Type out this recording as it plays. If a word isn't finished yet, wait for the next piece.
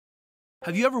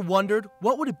Have you ever wondered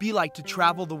what would it be like to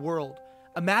travel the world?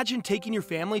 Imagine taking your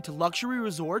family to luxury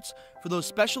resorts for those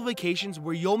special vacations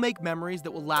where you'll make memories that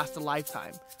will last a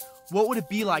lifetime. What would it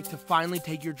be like to finally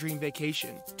take your dream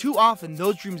vacation? Too often,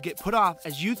 those dreams get put off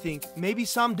as you think maybe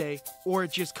someday, or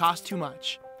it just costs too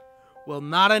much. Well,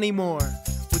 not anymore.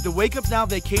 With the Wake Up Now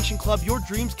Vacation Club, your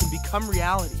dreams can become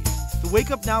realities. The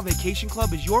Wake Up Now Vacation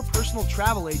Club is your personal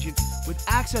travel agent with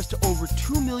access to over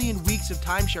 2 million weeks of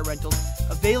timeshare rentals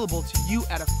available to you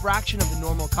at a fraction of the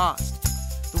normal cost.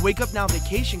 The Wake Up Now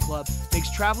Vacation Club makes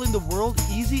traveling the world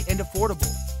easy and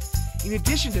affordable. In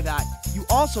addition to that, you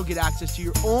also get access to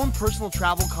your own personal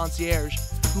travel concierge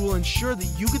who will ensure that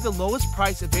you get the lowest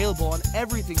price available on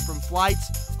everything from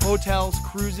flights, hotels,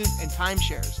 cruises, and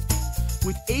timeshares.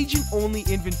 With agent-only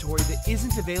inventory that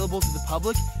isn't available to the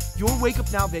public, your Wake Up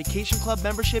Now Vacation Club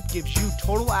membership gives you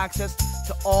total access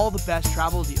to all the best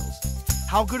travel deals.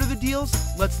 How good are the deals?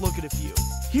 Let's look at a few.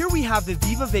 Here we have the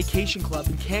Viva Vacation Club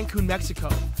in Cancun, Mexico.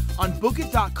 On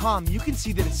Bookit.com, you can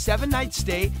see that a 7-night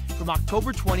stay from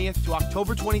October 20th to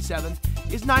October 27th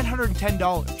is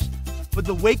 $910. But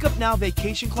the Wake Up Now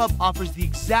Vacation Club offers the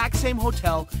exact same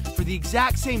hotel for the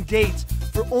exact same dates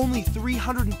for only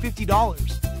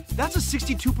 $350. That's a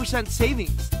 62%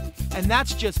 savings. And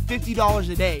that's just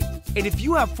 $50 a day. And if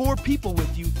you have 4 people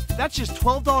with you, that's just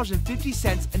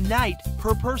 $12.50 a night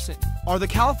per person. Are the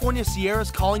California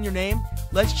Sierras calling your name?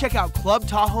 Let's check out Club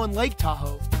Tahoe and Lake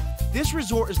Tahoe. This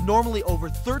resort is normally over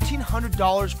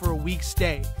 $1,300 for a week's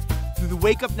stay. Through the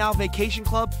Wake Up Now Vacation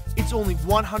Club, it's only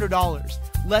 $100,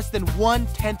 less than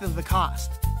 1/10 of the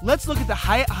cost. Let's look at the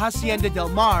Hyatt Hacienda Del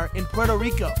Mar in Puerto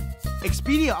Rico.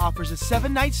 Expedia offers a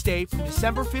 7-night stay from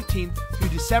December 15th through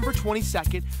December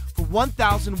 22nd for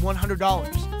 $1,100.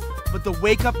 But the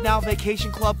Wake Up Now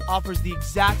Vacation Club offers the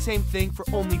exact same thing for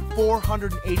only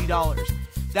 $480.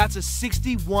 That's a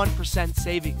 61%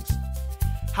 savings.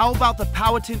 How about the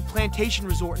Powhatan Plantation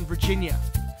Resort in Virginia?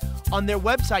 On their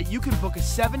website, you can book a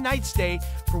 7-night stay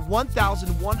for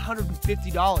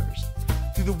 $1,150.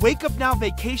 Through the Wake Up Now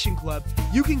Vacation Club,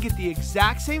 you can get the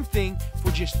exact same thing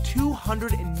for just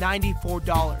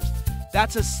 $294.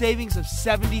 That's a savings of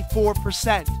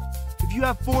 74%. If you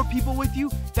have 4 people with you,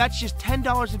 that's just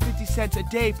 $10.50 a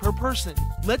day per person.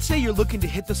 Let's say you're looking to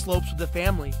hit the slopes with a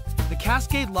family. The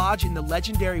Cascade Lodge in the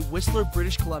legendary Whistler,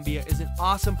 British Columbia is an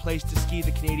awesome place to ski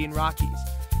the Canadian Rockies.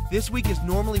 This week is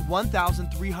normally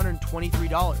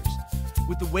 $1,323.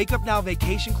 With the Wake Up Now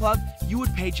Vacation Club, you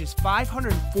would pay just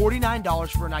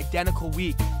 $549 for an identical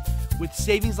week. With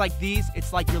savings like these,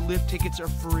 it's like your lift tickets are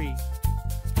free.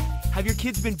 Have your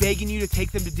kids been begging you to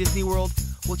take them to Disney World?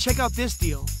 Well, check out this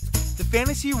deal. The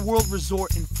Fantasy World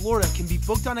Resort in Florida can be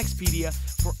booked on Expedia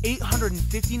for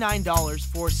 $859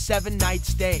 for a 7-night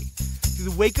stay. Through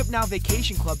the Wake Up Now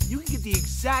Vacation Club, you can get the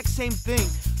exact same thing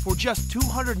for just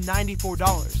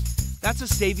 $294. That's a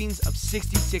savings of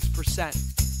 66%.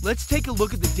 Let's take a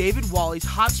look at the David Wally's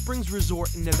Hot Springs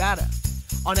Resort in Nevada.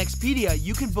 On Expedia,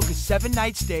 you can book a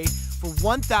 7-night stay for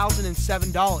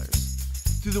 $1,007.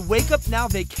 Through the Wake Up Now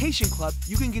Vacation Club,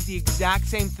 you can get the exact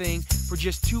same thing for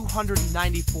just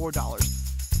 $294.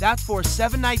 That's for a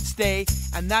 7-night stay,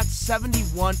 and that's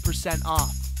 71%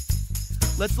 off.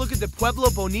 Let's look at the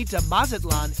Pueblo Bonita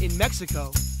Mazatlan in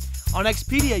Mexico. On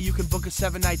Expedia, you can book a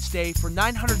 7-night stay for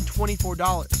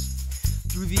 $924.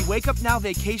 Through the Wake Up Now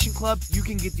Vacation Club, you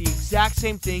can get the exact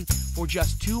same thing for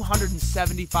just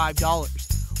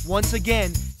 $275. Once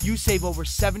again, you save over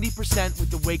 70%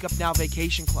 with the Wake Up Now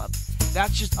Vacation Club.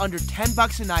 That's just under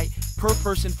 $10 a night per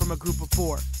person from a group of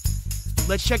 4.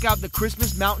 Let's check out the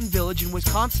Christmas Mountain Village in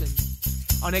Wisconsin.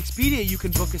 On Expedia, you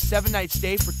can book a 7-night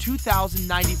stay for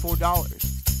 $2,094.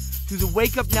 Through the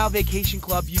Wake Up Now Vacation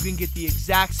Club, you can get the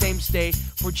exact same stay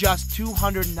for just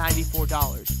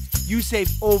 $294. You save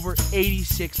over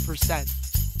 86%.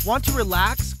 Want to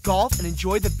relax, golf, and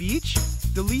enjoy the beach?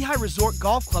 The Lehigh Resort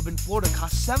Golf Club in Florida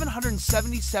costs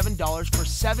 $777 for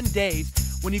 7 days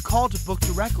when you call to book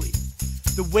directly.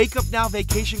 The Wake Up Now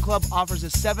Vacation Club offers a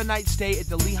 7-night stay at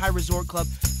the Lehigh Resort Club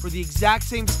for the exact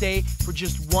same stay for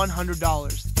just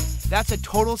 $100. That's a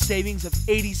total savings of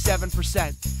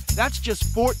 87%. That's just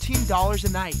 $14 a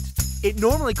night. It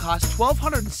normally costs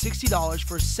 $1,260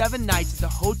 for 7 nights at the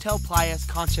Hotel Playas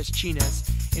Conchichinas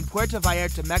in Puerto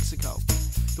Vallarta, Mexico.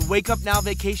 The Wake Up Now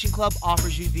Vacation Club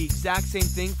offers you the exact same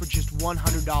thing for just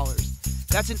 $100.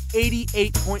 That's an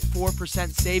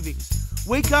 88.4% savings.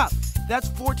 Wake up! That's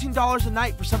 $14 a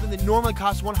night for something that normally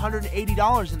costs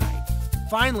 $180 a night.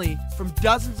 Finally, from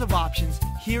dozens of options,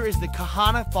 here is the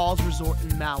Kahana Falls Resort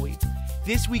in Maui.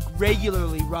 This week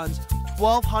regularly runs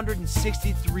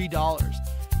 $1,263.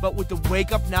 But with the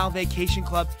Wake Up Now Vacation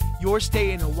Club, your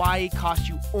stay in Hawaii costs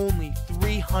you only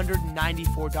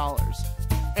 $394.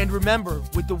 And remember,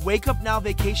 with the Wake Up Now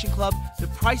Vacation Club, the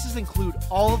prices include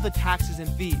all of the taxes and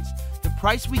fees. The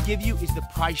price we give you is the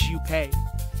price you pay.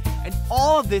 And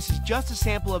all of this is just a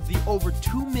sample of the over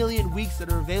 2 million weeks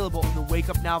that are available in the Wake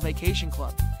Up Now Vacation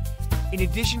Club. In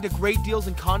addition to great deals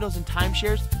in condos and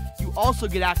timeshares, you also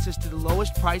get access to the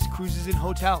lowest price cruises and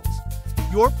hotels.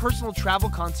 Your personal travel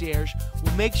concierge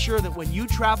will make sure that when you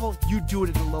travel, you do it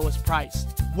at the lowest price.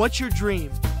 What's your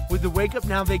dream? With the Wake Up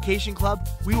Now Vacation Club,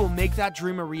 we will make that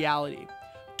dream a reality.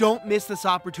 Don't miss this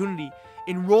opportunity.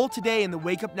 Enroll today in the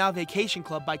Wake Up Now Vacation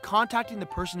Club by contacting the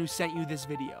person who sent you this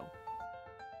video.